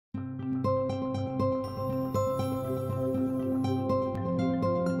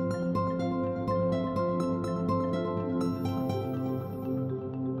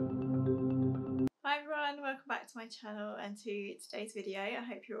my channel and to today's video. I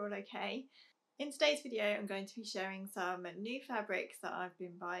hope you're all okay. In today's video I'm going to be sharing some new fabrics that I've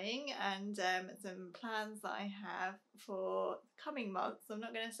been buying and some plans that I have for coming months. I'm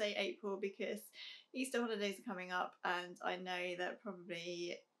not going to say April because Easter holidays are coming up and I know that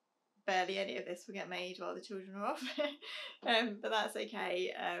probably barely any of this will get made while the children are off. But that's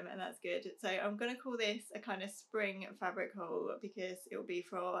okay, and that's good. So I'm going to call this a kind of spring fabric haul because it will be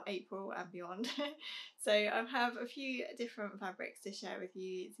for April and beyond. So I have a few different fabrics to share with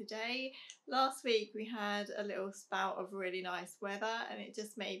you today. Last week we had a little spout of really nice weather and it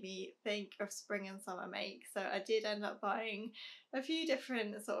just made me think of spring and summer makes. So I did end up buying a few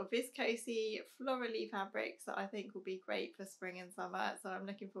different sort of viscosey, florally fabrics that I think will be great for spring and summer. So I'm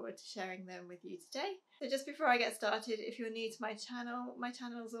looking forward to sharing them with you today. So just before I get started, if you're new to my channel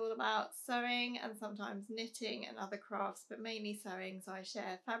is all about sewing and sometimes knitting and other crafts, but mainly sewing. So I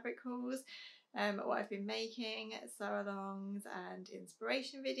share fabric hauls, what I've been making, sew-alongs and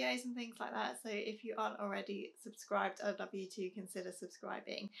inspiration videos and things like that. So if you aren't already subscribed, I'd love you to consider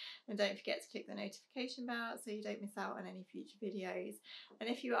subscribing and don't forget to click the notification bell so you don't miss out on any future videos. And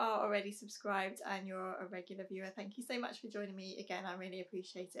if you are already subscribed and you're a regular viewer, thank you so much for joining me again. I really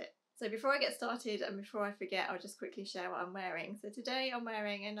appreciate it. So before I get started and before I forget, I'll just quickly share what I'm wearing. So today I'm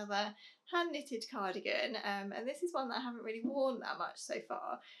wearing another hand knitted cardigan, and this is one that I haven't really worn that much so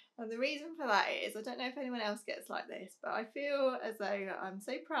far. And the reason for that is, I don't know if anyone else gets like this, but I feel as though I'm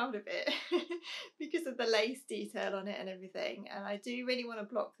so proud of it because of the lace detail on it and everything. And I do really want to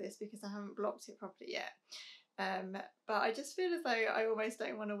block this because I haven't blocked it properly yet. But I just feel as though I almost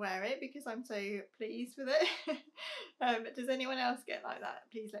don't want to wear it because I'm so pleased with it. Does anyone else get like that?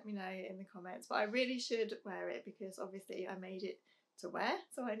 Please let me know in the comments. But I really should wear it because obviously I made it to wear,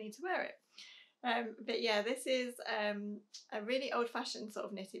 so I need to wear it. But yeah, this is a really old-fashioned sort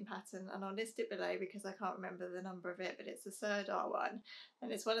of knitting pattern, and I'll list it below because I can't remember the number of it, but it's a Serdar one,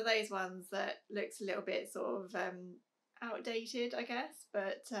 and it's one of those ones that looks a little bit sort of outdated, I guess,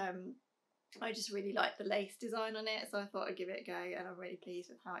 but I just really like the lace design on it, so I thought I'd give it a go and I'm really pleased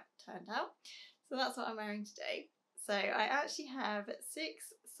with how it turned out. So that's what I'm wearing today. So I actually have 6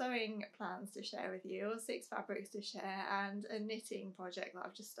 sewing plans to share with you, or 6 fabrics to share, and a knitting project that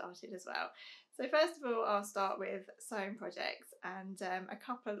I've just started as well. So first of all, I'll start with sewing projects and a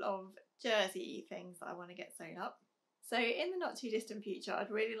couple of jersey things that I want to get sewn up. So in the not too distant future,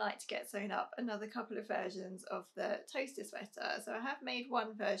 I'd really like to get sewn up another couple of versions of the toaster sweater. So I have made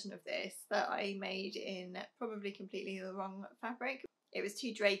one version of this that I made in probably completely the wrong fabric. It was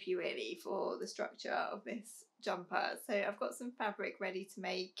too drapey really for the structure of this jumper. So I've got some fabric ready to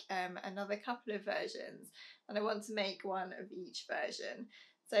make another couple of versions, and I want to make one of each version.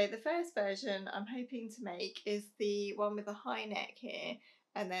 So the first version I'm hoping to make is the one with the high neck here,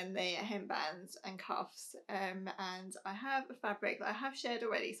 and then the hembands and cuffs, and I have a fabric that I have shared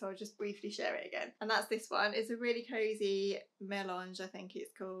already, so I'll just briefly share it again, and that's this one. It's a really cozy melange, I think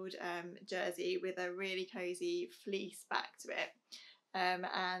it's called, jersey with a really cozy fleece back to it.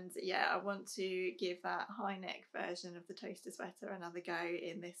 And yeah, I want to give that high neck version of the toaster sweater another go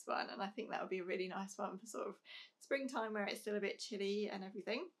in this one, and I think that would be a really nice one for sort of springtime where it's still a bit chilly and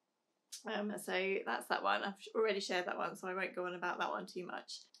everything. So that's that one. I've already shared that one, so I won't go on about that one too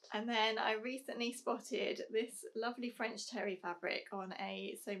much. And then I recently spotted this lovely French terry fabric on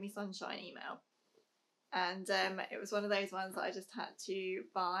a Sew Me Sunshine email. And it was one of those ones that I just had to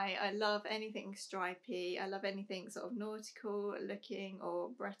buy. I love anything stripy. I love anything sort of nautical looking or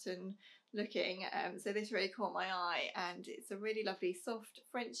Breton looking. So this really caught my eye, and it's a really lovely soft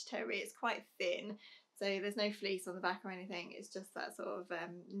French terry. It's quite thin, so there's no fleece on the back or anything. It's just that sort of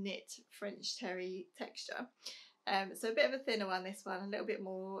knit French terry texture. So a bit of a thinner one, this one, a little bit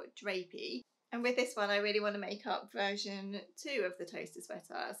more drapey. And with this one, I really want to make up version 2 of the toaster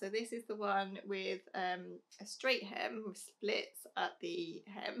sweater. So this is the one with a straight hem with splits at the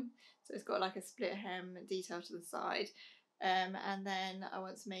hem. So it's got like a split hem detail to the side. And then I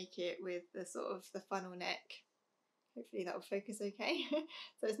want to make it with the sort of the funnel neck. Hopefully that will focus okay.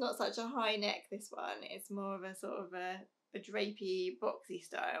 So it's not such a high neck, this one. It's more of a sort of a drapey, boxy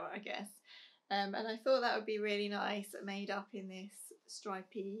style, I guess. And I thought that would be really nice made up in this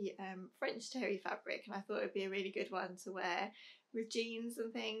stripy French terry fabric, and I thought it would be a really good one to wear with jeans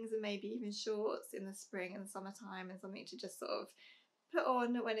and things, and maybe even shorts in the spring and summertime, and something to just sort of put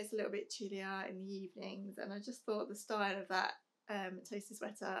on when it's a little bit chillier in the evenings. And I just thought the style of that toaster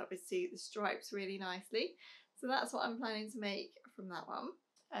sweater would suit the stripes really nicely. So that's what I'm planning to make from that one.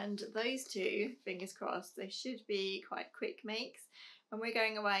 And those two, fingers crossed, they should be quite quick makes. And we're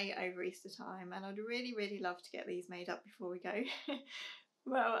going away over Easter time, and I'd really, really love to get these made up before we go.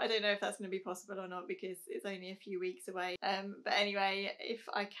 Well, I don't know if that's going to be possible or not because it's only a few weeks away. But anyway, if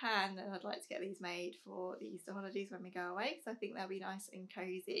I can, then I'd like to get these made for the Easter holidays when we go away. So I think they'll be nice and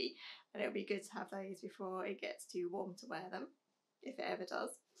cosy, and it'll be good to have those before it gets too warm to wear them, if it ever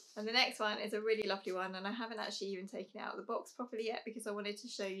does. And the next one is a really lovely one, and I haven't actually even taken it out of the box properly yet because I wanted to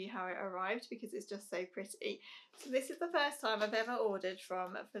show you how it arrived because it's just so pretty. So this is the first time I've ever ordered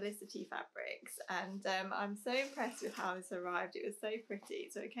from Felicity Fabrics, and I'm so impressed with how this arrived. It was so pretty.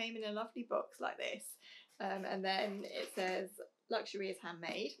 So it came in a lovely box like this, and then it says luxury is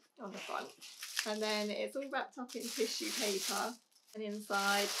handmade on the front, and then it's all wrapped up in tissue paper, and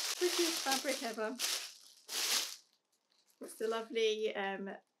inside, prettiest fabric ever. It's the lovely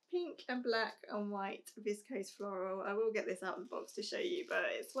pink and black and white viscose floral. I will get this out of the box to show you, but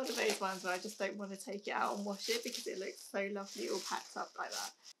it's one of those ones where I just don't want to take it out and wash it because it looks so lovely all packed up like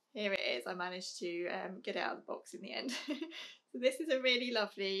that. Here it is. I managed to get it out of the box in the end. So this is a really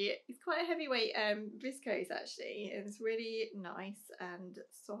lovely, it's quite a heavyweight viscose actually. It's really nice and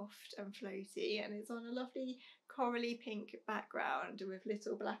soft and floaty, and it's on a lovely corally pink background with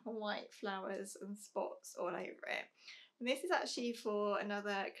little black and white flowers and spots all over it. And this is actually for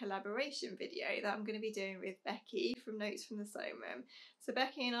another collaboration video that I'm going to be doing with Becky from Notes from the Sewing Room. So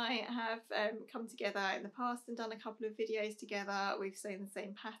Becky and I have come together in the past and done a couple of videos together. We've sewn the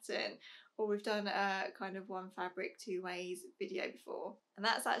same pattern, or we've done a kind of one fabric two ways video before. And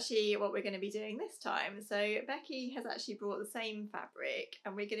that's actually what we're going to be doing this time. So Becky has actually brought the same fabric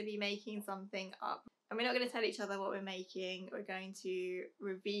and we're going to be making something up. And we're not going to tell each other what we're making. We're going to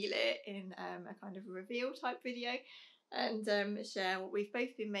reveal it in a kind of reveal type video, and share what we've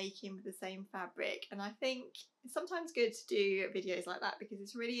both been making with the same fabric. And I think it's sometimes good to do videos like that because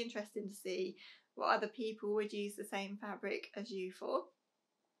it's really interesting to see what other people would use the same fabric as you for.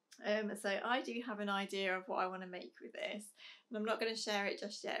 So I do have an idea of what I want to make with this, and I'm not going to share it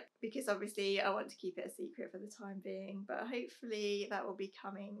just yet because obviously I want to keep it a secret for the time being, but hopefully that will be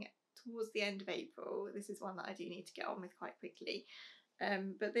coming towards the end of April. This is one that I do need to get on with quite quickly.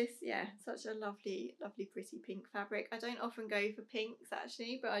 But this, yeah, such a lovely, lovely, pretty pink fabric. I don't often go for pinks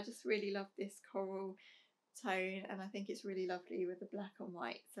actually, but I just really love this coral tone, and I think it's really lovely with the black and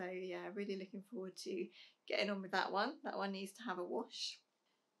white. So yeah, really looking forward to getting on with that one. That one needs to have a wash.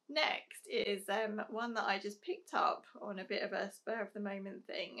 Next is one that I just picked up on a bit of a spur of the moment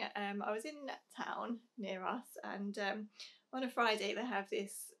thing. I was in town near us, and on a Friday they have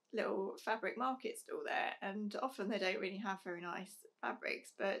this little fabric market stall there, and often they don't really have very nice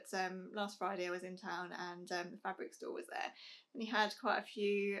fabrics, but last Friday I was in town and the fabric store was there, and he had quite a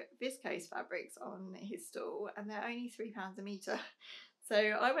few viscose fabrics on his stall, and they're only £3 a metre. So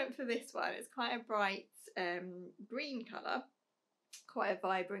I went for this one. It's quite a bright green colour, quite a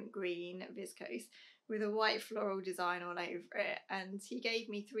vibrant green viscose with a white floral design all over it, and he gave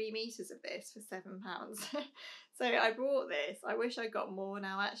me 3 meters of this for £7. So I bought this. I wish I got more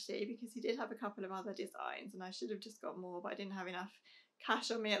now actually, because he did have a couple of other designs and I should have just got more, but I didn't have enough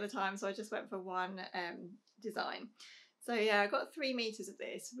cash on me at the time, so I just went for one design. So yeah, I got 3 meters of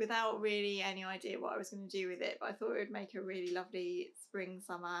this without really any idea what I was going to do with it, but I thought it would make a really lovely spring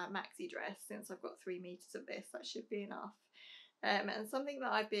summer maxi dress. Since I've got 3 meters of this, that should be enough. And something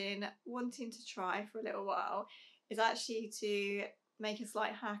that I've been wanting to try for a little while is actually to make a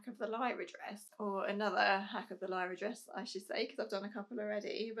slight hack of the Lyra dress, or another hack of the Lyra dress I should say, because I've done a couple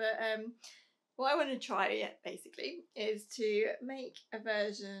already. But what I want to try basically is to make a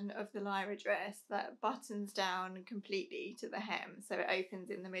version of the Lyra dress that buttons down completely to the hem, so it opens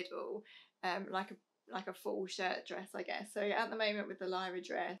in the middle, like a full shirt dress, I guess. So at the moment with the Lyra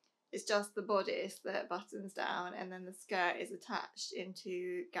dress, it's just the bodice that buttons down, and then the skirt is attached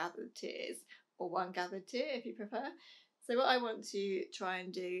into gathered tiers, or one gathered tier if you prefer. So what I want to try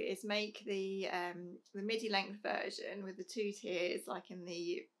and do is make the midi length version with the 2 tiers like in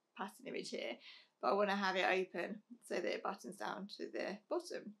the pattern image here, but I want to have it open so that it buttons down to the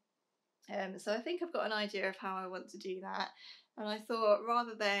bottom. So I think I've got an idea of how I want to do that. And I thought,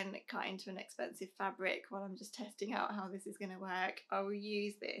 rather than cut into an expensive fabric while I'm just testing out how this is going to work, I will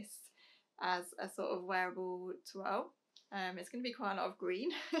use this as a sort of wearable twirl. It's going to be quite a lot of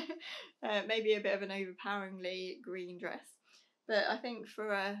green, maybe a bit of an overpoweringly green dress. But I think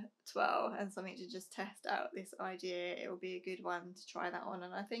for a twirl and something to just test out this idea, it will be a good one to try that on.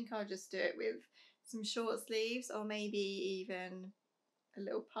 And I think I'll just do it with some short sleeves, or maybe even a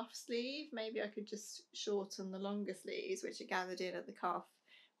little puff sleeve. Maybe I could just shorten the longer sleeves, which are gathered in at the cuff,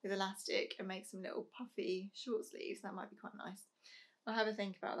 with elastic, and make some little puffy short sleeves. That might be quite nice. I'll have a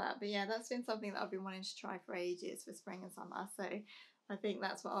think about that. But yeah, that's been something that I've been wanting to try for ages for spring and summer, so I think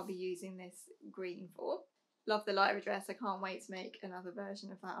that's what I'll be using this green for. love the Lyra dress. I can't wait to make another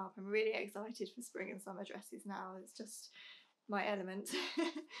version of that up. I'm really excited for spring and summer dresses now. It's just my element.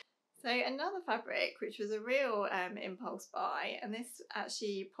 So another fabric, which was a real impulse buy, and this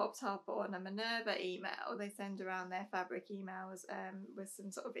actually popped up on a Minerva email. They send around their fabric emails with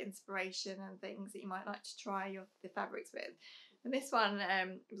some sort of inspiration and things that you might like to try the fabrics with. And this one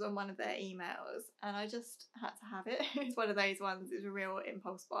was on one of their emails, and I just had to have it. It's one of those ones, it was a real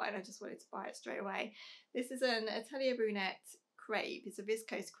impulse buy, and I just wanted to buy it straight away. This is an Atelier Brunette crepe. It's a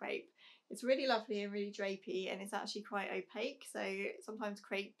viscose crepe. It's really lovely and really drapey, and it's actually quite opaque. So sometimes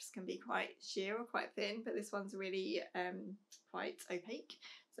crepes can be quite sheer or quite thin, but this one's really quite opaque,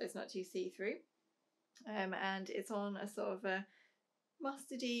 so it's not too see-through. And it's on a sort of a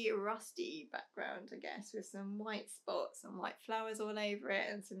mustardy, rusty background, I guess, with some white spots and white flowers all over it,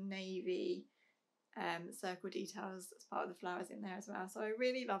 and some navy circle details as part of the flowers in there as well. So I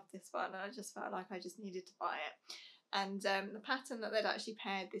really loved this one, and I just felt like I just needed to buy it. And the pattern that they'd actually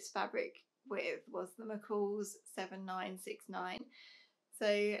paired this fabric with was the McCall's 7969.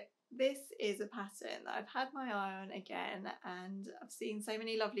 So this is a pattern that I've had my eye on again, and I've seen so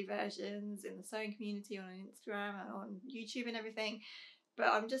many lovely versions in the sewing community on Instagram and on YouTube and everything, but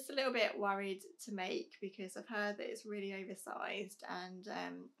I'm just a little bit worried to make because I've heard that it's really oversized, and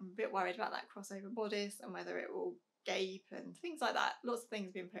I'm a bit worried about that crossover bodice and whether it will gape and things like that. Lots of things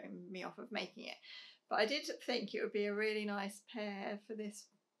have been putting me off of making it. But I did think it would be a really nice pair for this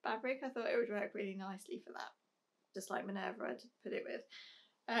fabric. I thought it would work really nicely for that, just like Minerva I'd put it with.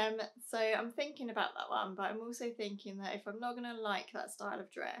 So I'm thinking about that one, but I'm also thinking that if I'm not going to like that style of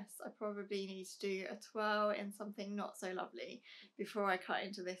dress, I probably need to do a twirl in something not so lovely before I cut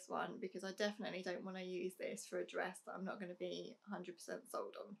into this one, because I definitely don't want to use this for a dress that I'm not going to be 100%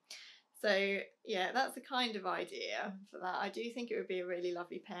 sold on. So yeah, that's the kind of idea for that. I do think it would be a really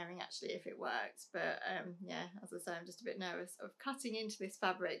lovely pairing actually if it worked, but yeah, as I say, I'm just a bit nervous of cutting into this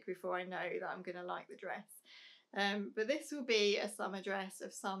fabric before I know that I'm going to like the dress. But this will be a summer dress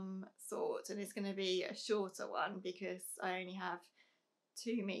of some sort, and it's going to be a shorter one because I only have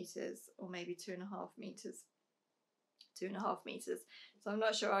 2 meters, or maybe 2.5 meters. 2.5 meters. So I'm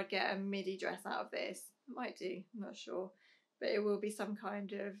not sure I'd get a midi dress out of this. I might do, I'm not sure. But it will be some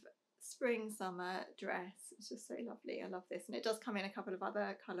kind of spring summer dress. It's just so lovely. I love this, and it does come in a couple of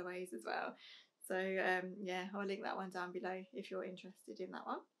other colourways as well. So yeah, I'll link that one down below if you're interested in that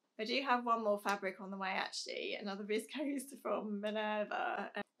one. I do have one more fabric on the way actually, another viscose from Minerva,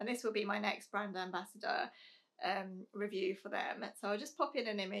 and this will be my next brand ambassador review for them. So I'll just pop in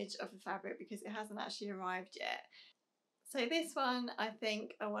an image of the fabric because it hasn't actually arrived yet. So this one I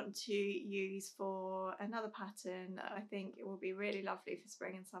think I want to use for another pattern. I think it will be really lovely for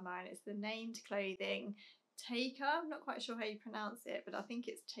spring and summer, and it's the Named Clothing Taker. I'm not quite sure how you pronounce it, but I think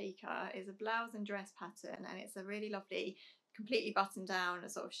it's Taker. It's a blouse and dress pattern, and it's a really lovely completely buttoned down, a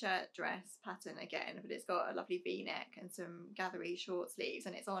sort of shirt dress pattern again, but it's got a lovely v-neck and some gathery short sleeves,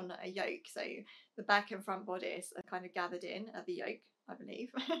 and it's on a yoke, so the back and front bodice are kind of gathered in at the yoke, I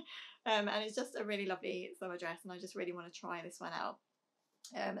believe. And it's just a really lovely summer dress, and I just really want to try this one out.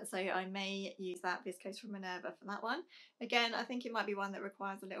 So I may use that viscose from Minerva for that one. Again, I think it might be one that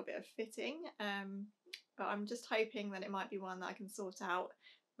requires a little bit of fitting, but I'm just hoping that it might be one that I can sort out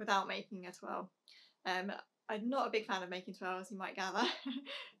without making a twirl. I'm not a big fan of making twirls, you might gather,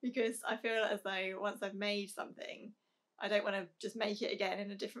 because I feel as though once I've made something, I don't want to just make it again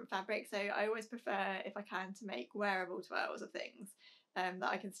in a different fabric. So I always prefer, if I can, to make wearable twirls of things that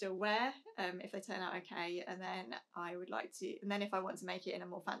I can still wear if they turn out okay. And then I would like to, and then if I want to make it in a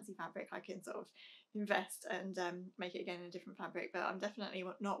more fancy fabric, I can sort of invest and make it again in a different fabric. But I'm definitely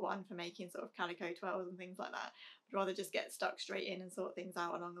not one for making sort of calico twirls and things like that. I'd rather just get stuck straight in and sort things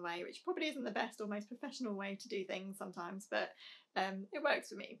out along the way, which probably isn't the best or most professional way to do things sometimes, but it works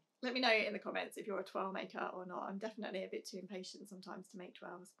for me. Let me know in the comments if you're a twirl maker or not. I'm definitely a bit too impatient sometimes to make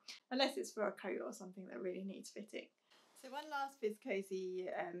twirls, unless it's for a coat or something that really needs fitting. So one last viscosey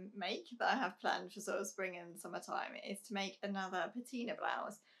make that I have planned for sort of spring and summertime is to make another patina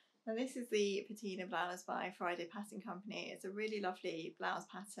blouse. And this is the patina blouse by Friday Pattern Company. It's a really lovely blouse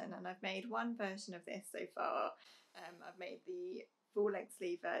pattern, and I've made one version of this so far. I've made the full length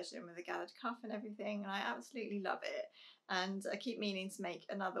sleeve version with a gathered cuff and everything, and I absolutely love it. And I keep meaning to make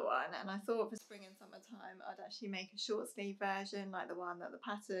another one, and I thought for spring and summertime I'd actually make a short sleeve version like the one that the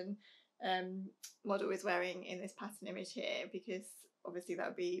pattern model is wearing in this pattern image here, because obviously that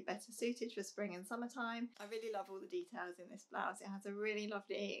would be better suited for spring and summertime. I really love all the details in this blouse. It has a really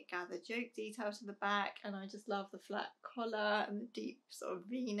lovely gathered yoke detail to the back, and I just love the flat collar and the deep sort of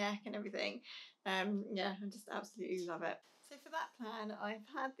v-neck and everything. Yeah, I just absolutely love it. So for that plan, I've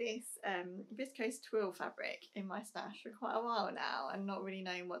had this viscose twill fabric in my stash for quite a while now and not really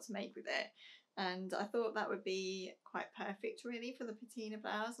knowing what to make with it. And I thought that would be quite perfect really for the patina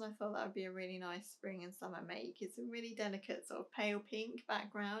blouse, and I thought that would be a really nice spring and summer make. It's a really delicate sort of pale pink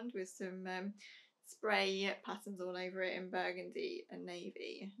background with some spray patterns all over it in burgundy and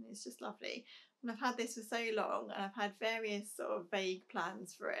navy, and it's just lovely. And I've had this for so long, and I've had various sort of vague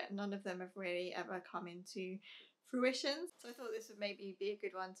plans for it, and none of them have really ever come into fruition. So I thought this would maybe be a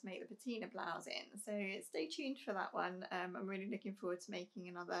good one to make the patina blouse in. So stay tuned for that one. I'm really looking forward to making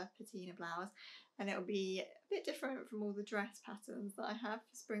another patina blouse, and it'll be a bit different from all the dress patterns that I have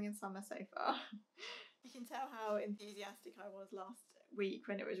for spring and summer so far. You can tell how enthusiastic I was last week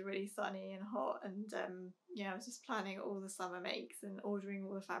when it was really sunny and hot, and yeah, I was just planning all the summer makes and ordering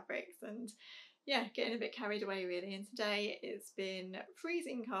all the fabrics, and yeah, getting a bit carried away really. And today it's been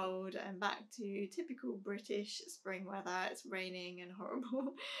freezing cold and back to typical British spring weather. It's raining and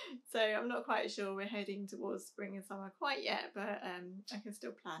horrible. So I'm not quite sure we're heading towards spring and summer quite yet, but I can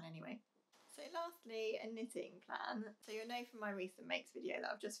still plan anyway. So lastly, a knitting plan. So you'll know from my recent makes video that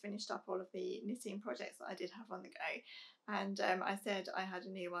I've just finished up all of the knitting projects that I did have on the go. And I said I had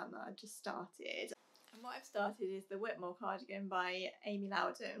a new one that I just started. And what I've started is the Whitmore cardigan by Amy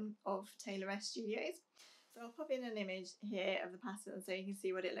Loudon of Taylor S Studios. So I'll pop in an image here of the pattern so you can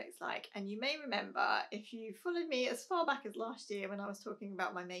see what it looks like. And you may remember, if you followed me as far back as last year when I was talking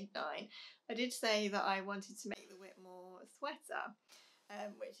about my Make 9, I did say that I wanted to make the Whitmore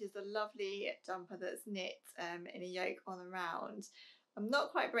sweater, which is a lovely jumper that's knit in a yoke on the round. I'm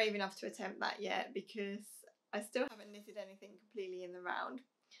not quite brave enough to attempt that yet because I still haven't knitted anything completely in the round.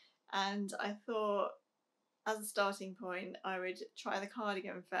 And I thought, as a starting point, I would try the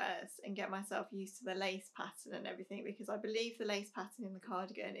cardigan first and get myself used to the lace pattern and everything, because I believe the lace pattern in the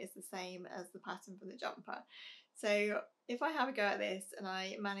cardigan is the same as the pattern for the jumper. So if I have a go at this and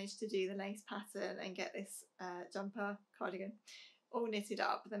I manage to do the lace pattern and get this jumper cardigan all knitted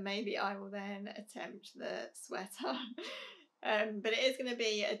up, then maybe I will then attempt the sweater. But it is going to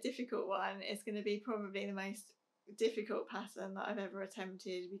be a difficult one. It's going to be probably the most difficult pattern that I've ever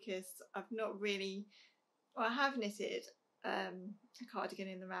attempted, because I've not really, well, I have knitted a cardigan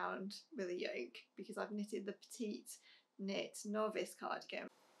in the round with a yoke, because I've knitted the petite knit novice cardigan,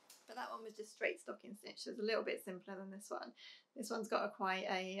 but that one was just straight stocking stitch, so it's a little bit simpler than this one. This one's got quite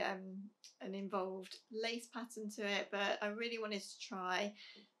an involved lace pattern to it, but I really wanted to try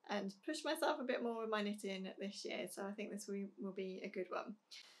and push myself a bit more with my knitting this year, so I think this will be a good one.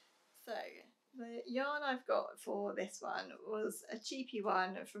 So the yarn I've got for this one was a cheapy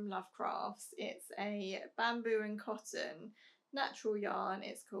one from Love Crafts. It's a bamboo and cotton natural yarn.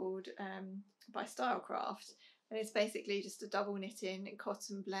 It's called by Stylecraft, and it's basically just a double knitting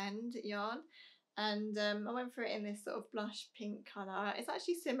cotton blend yarn. And I went for it in this sort of blush pink colour. It's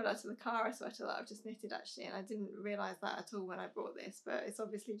actually similar to the Cara sweater that I've just knitted actually, and I didn't realise that at all when I bought this, but it's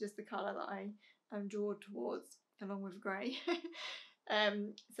obviously just the colour that I am drawn towards, along with grey.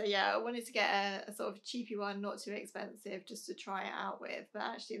 So yeah, I wanted to get a sort of cheapy one, not too expensive, just to try it out with, but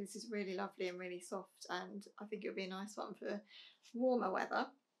actually this is really lovely and really soft, and I think it would be a nice one for warmer weather.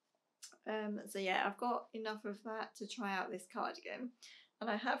 So yeah, I've got enough of that to try out this cardigan, and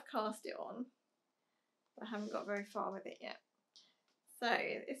I have cast it on, but I haven't got very far with it yet. So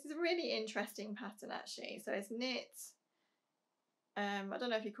this is a really interesting pattern actually. So it's knit, I don't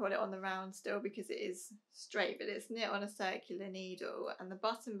know if you call it on the round still because it is straight, but it's knit on a circular needle, and the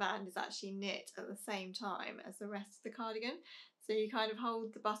button band is actually knit at the same time as the rest of the cardigan. So you kind of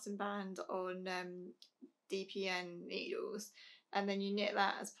hold the button band on DPN needles, and then you knit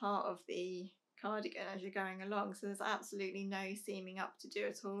that as part of the cardigan as you're going along. So there's absolutely no seaming up to do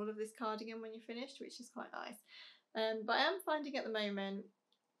at all of this cardigan when you're finished, which is quite nice. But I am finding at the moment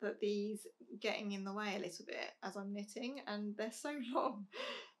that these getting in the way a little bit as I'm knitting, and they're so long,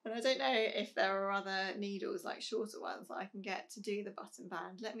 and I don't know if there are other needles, like shorter ones, that I can get to do the button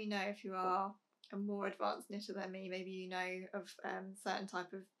band. Let me know if you are a more advanced knitter than me. Maybe you know of certain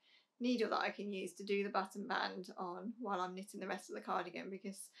type of needle that I can use to do the button band on while I'm knitting the rest of the cardigan,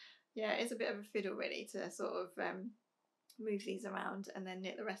 because yeah, it's a bit of a fiddle really to sort of move these around and then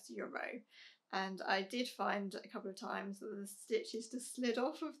knit the rest of your row. And I did find a couple of times that the stitches just slid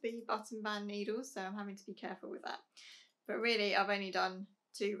off of the button band needles, so I'm having to be careful with that. But really, I've only done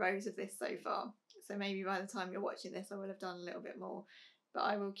 2 rows of this so far, so maybe by the time you're watching this I will have done a little bit more, but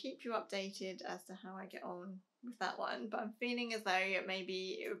I will keep you updated as to how I get on with that one. But I'm feeling as though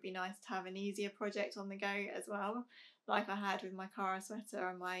maybe it would be nice to have an easier project on the go as well, like I had with my Cara sweater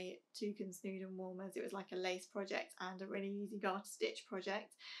and my Toucan Snood and Warmers. It was like a lace project and a really easy garter stitch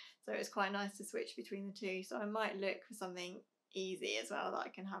project. so it's quite nice to switch between the two. So I might look for something easy as well that I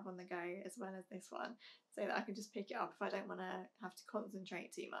can have on the go as well as this one, so that I can just pick it up if I don't want to have to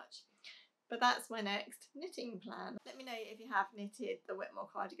concentrate too much. But that's my next knitting plan. Let me know if you have knitted the Whitmore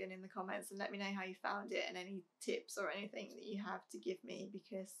cardigan in the comments, and let me know how you found it and any tips or anything that you have to give me,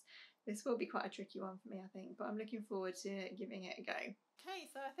 because this will be quite a tricky one for me, I think, but I'm looking forward to giving it a go. Okay,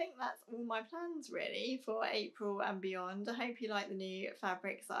 so I think that's all my plans really for April and beyond. I hope you like the new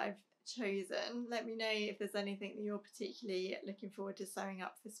fabrics that I've chosen. Let me know if there's anything that you're particularly looking forward to sewing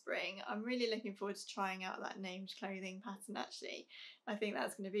up for spring. I'm really looking forward to trying out that named clothing pattern actually. I think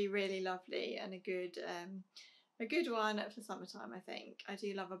that's going to be really lovely and a good one for summertime, I think. I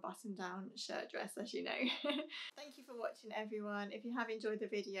do love a button down shirt dress, as you know. Thank you for watching everyone. If you have enjoyed the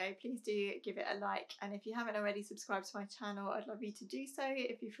video, please do give it a like, and if you haven't already subscribed to my channel, I'd love you to do so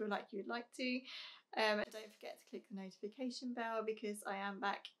if you feel like you would like to. Don't forget to click the notification bell, because I am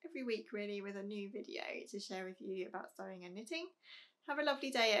back every week really with a new video to share with you about sewing and knitting. Have a lovely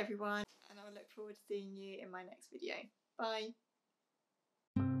day everyone, and I will look forward to seeing you in my next video. Bye!